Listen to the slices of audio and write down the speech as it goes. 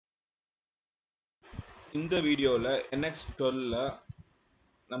இந்த வீடியோல NX12ல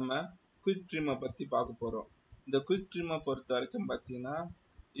நம்ம குயிக் ட்ரிம்மை பத்தி பார்க்க போறோம். இந்த குயிக் ட்ரிம்மை பொறுத்த வரைக்கும் பார்த்தீங்கன்னா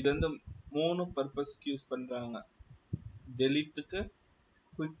இது வந்து 3 பர்பஸ்க்கு யூஸ் பண்றாங்க. டெலீட்டுக்கு,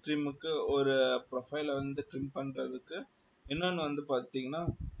 குயிக் ட்ரிம்முக்கு, ஒரு ப்ரொஃபைலை வந்து ட்ரிம் பண்றதுக்கு, இன்னொன்று வந்து பார்த்தீங்கன்னா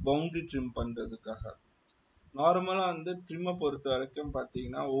பவுண்டரி ட்ரிம் பண்றதுக்காக. நார்மலாக வந்து ட்ரிம்மை பொறுத்த வரைக்கும்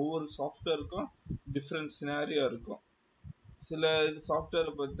பார்த்தீங்கன்னா ஒவ்வொரு சாஃப்ட்வேருக்கும் டிஃப்ரெண்ட் சினாரியோ இருக்கும். சில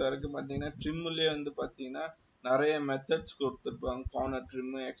சாஃப்ட்வேரை பொறுத்த வரைக்கும் பார்த்தீங்கன்னா ட்ரிம்லேயே வந்து பார்த்தீங்கன்னா நிறைய மெத்தட்ஸ் கொடுத்துருப்பாங்க. கார்னர்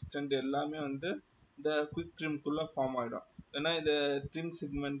ட்ரிம்மு, எக்ஸ்டெண்ட் எல்லாமே வந்து இந்த குயிக் ட்ரிம்குள்ளே ஃபார்ம் ஆகிடும். ஏன்னா இதை ட்ரிம்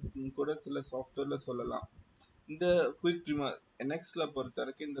செக்மெண்ட் கூட சில சாஃப்ட்வேரில் சொல்லலாம். இந்த குயிக் ட்ரிம் NXல பொறுத்த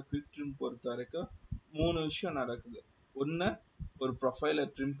வரைக்கும் இந்த குயிக் ட்ரிம் பொறுத்த வரைக்கும் 3 விஷயம் நடக்குது. ஒன்று, ஒரு ப்ரொஃபைலை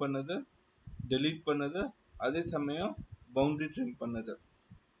ட்ரிம் பண்ணுது, டெலீட் பண்ணுது, அதே சமயம் பவுண்டரி ட்ரிம் பண்ணுது.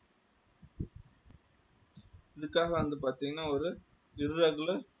 இதுக்காக வந்து பார்த்தீங்கன்னா ஒரு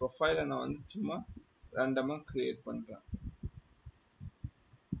irregular ப்ரொஃபைலை நான் வந்து சும்மா ரேண்டமாக கிரியேட் பண்ணுறேன்.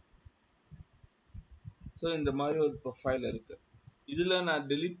 ஸோ இந்த மாதிரி ஒரு ப்ரொஃபைல் இருக்கு. இதில் நான்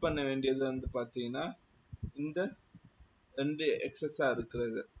டெலீட் பண்ண வேண்டியது வந்து பார்த்தீங்கன்னா இந்த 2 எக்ஸஸாக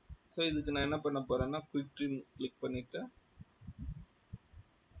இருக்கிறது. ஸோ இதுக்கு நான் என்ன பண்ண போறேன்னா குயிக் ட்ரிம் கிளிக் பண்ணிட்டு,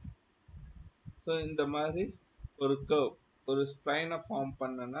 ஸோ இந்த மாதிரி ஒரு கர்வ், ஒரு ஸ்ப்ளைனை ஃபார்ம்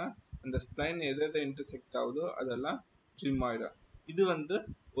பண்ணனா அந்த ஸ்ப்ளைன் எதை இன்டர்செக்ட் ஆகுதோ அதெல்லாம் ட்ரிம் ஆகிடும். இது வந்து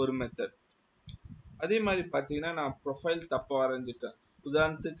ஒரு மெத்தட். அதே மாதிரி பார்த்தீங்கன்னா நான் ப்ரொஃபைல் தப்பாக வரைஞ்சிட்டேன்.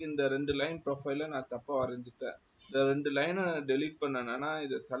 உதாரணத்துக்கு இந்த 2 லைன் ப்ரொஃபைலை நான் தப்பாக வரைஞ்சிட்டேன். இந்த 2 லைனை நான் டெலீட் பண்ணேன்னா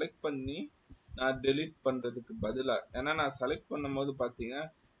இதை செலக்ட் பண்ணி நான் டெலீட் பண்ணுறதுக்கு பதிலாக, ஏன்னா நான் செலக்ட் பண்ணும் போது பார்த்தீங்கன்னா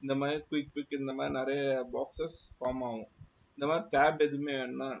இந்த மாதிரி குயிக் இந்த மாதிரி நிறைய பாக்ஸஸ் ஃபார்ம் ஆகும். இந்த மாதிரி டேப் எதுவுமே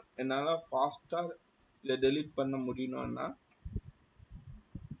வேணும்னா என்னால் ஃபாஸ்ட்டாக இதை டெலீட் பண்ண முடியணும்னா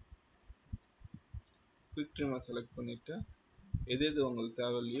குயிக் ட்ரிம்மை செலக்ட் பண்ணிவிட்டு எது உங்களுக்கு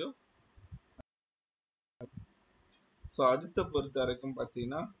தேவையில்லையோ. ஸோ அடுத்த பொறுத்த வரைக்கும்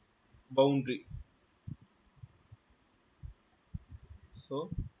பார்த்தீங்கன்னா பவுண்டரி. ஸோ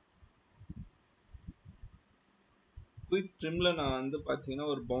குயிக் ட்ரிம்ல நான் வந்து பார்த்தீங்கன்னா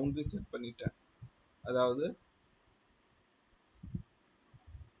ஒரு பவுண்டரி செட் பண்ணிட்டேன். அதாவது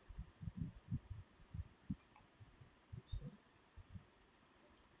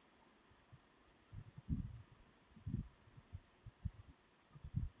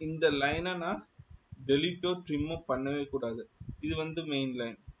இந்த லைனை நான் டெலீட்டோ ட்ரிம்மோ பண்ணவே கூடாது. இது வந்து மெயின்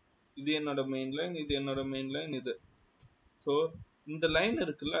லைன், இது என்னோட மெயின் லைன், இது என்னோட மெயின் லைன், இது. ஸோ இந்த லைன்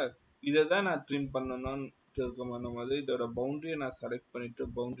இருக்குல்ல, இதை தான் நான் ட்ரிம் பண்ணணும்னு இருக்கும் போது இதோட பவுண்டரியை நான் செலக்ட் பண்ணிட்டு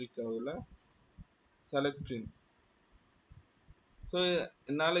பவுண்டரி கர்வில் செலக்ட் ட்ரிம். ஸோ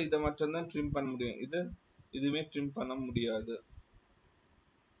என்னால் இதை மட்டும்தான் ட்ரிம் பண்ண முடியும், இதுவுமே ட்ரிம் பண்ண முடியாது.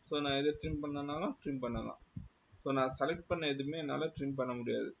 ஸோ நான் எதை ட்ரிம் பண்ணனாலும் ட்ரிம் பண்ணலாம். ஸோ நான் செலக்ட் பண்ண எதுவுமே என்னால் ட்ரிம் பண்ண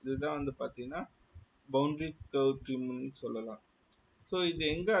முடியாது. இதுதான் வந்து பார்த்தீங்கன்னா பவுண்டரி கர்வ் ட்ரிம்னு சொல்லலாம். ஸோ இது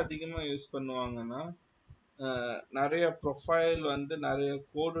எங்கே அதிகமாக யூஸ் பண்ணுவாங்கன்னா நிறைய ப்ரொஃபைல் வந்து நிறைய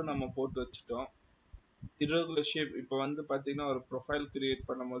கோடு நம்ம போட்டு வச்சுட்டோம். irregular ஷேப், இப்போ வந்து பார்த்தீங்கன்னா ஒரு ப்ரொஃபைல் கிரியேட்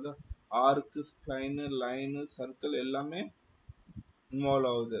பண்ணும்போது ஆர்க்கு, ஸ்ப்ளைனு, லைனு, சர்க்கிள் எல்லாமே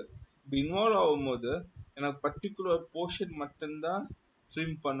இன்வால்வ் ஆகுது. இப்போ இன்வால்வ் ஆகும்போது எனக்கு பர்டிகுலர் போர்ஷன் மட்டும்தான்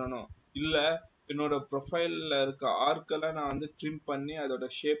ட்ரிம் பண்ணணும். இல்லை என்னோட ப்ரொஃபைலில் இருக்க ஆர்க்கெல்லாம் நான் வந்து ட்ரிம் பண்ணி அதோட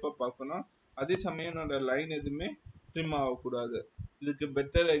ஷேப்பை பார்க்கணும். அதே சமயம் என்னோட லைன் எதுவுமே ட்ரிம் ஆகக்கூடாது. இதுக்கு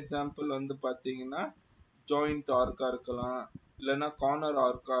பெட்டர் எக்ஸாம்பிள் வந்து பார்த்தீங்கன்னா ஜாயிண்ட் ஆர்க்காக இருக்கலாம், இல்லைன்னா கார்னர்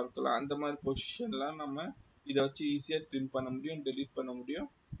ஆர்க்காக இருக்கலாம். அந்த மாதிரி பொசிஷன்லாம் நம்ம இதை வச்சு ஈஸியாக ட்ரிம் பண்ண முடியும், டெலீட் பண்ண முடியும்.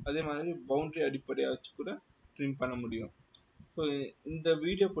 அதே மாதிரி பவுண்டரி அடிப்படையாக வச்சு கூட ட்ரிம் பண்ண முடியும். ஸோ இந்த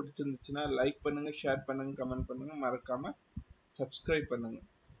வீடியோ பிடிச்சிருந்துச்சுன்னா லைக் பண்ணுங்கள், ஷேர் பண்ணுங்கள், கமெண்ட் பண்ணுங்கள், மறக்காமல் சப்ஸ்கிரைப் பண்ணுங்கள்.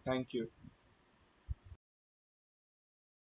 தேங்க்யூ.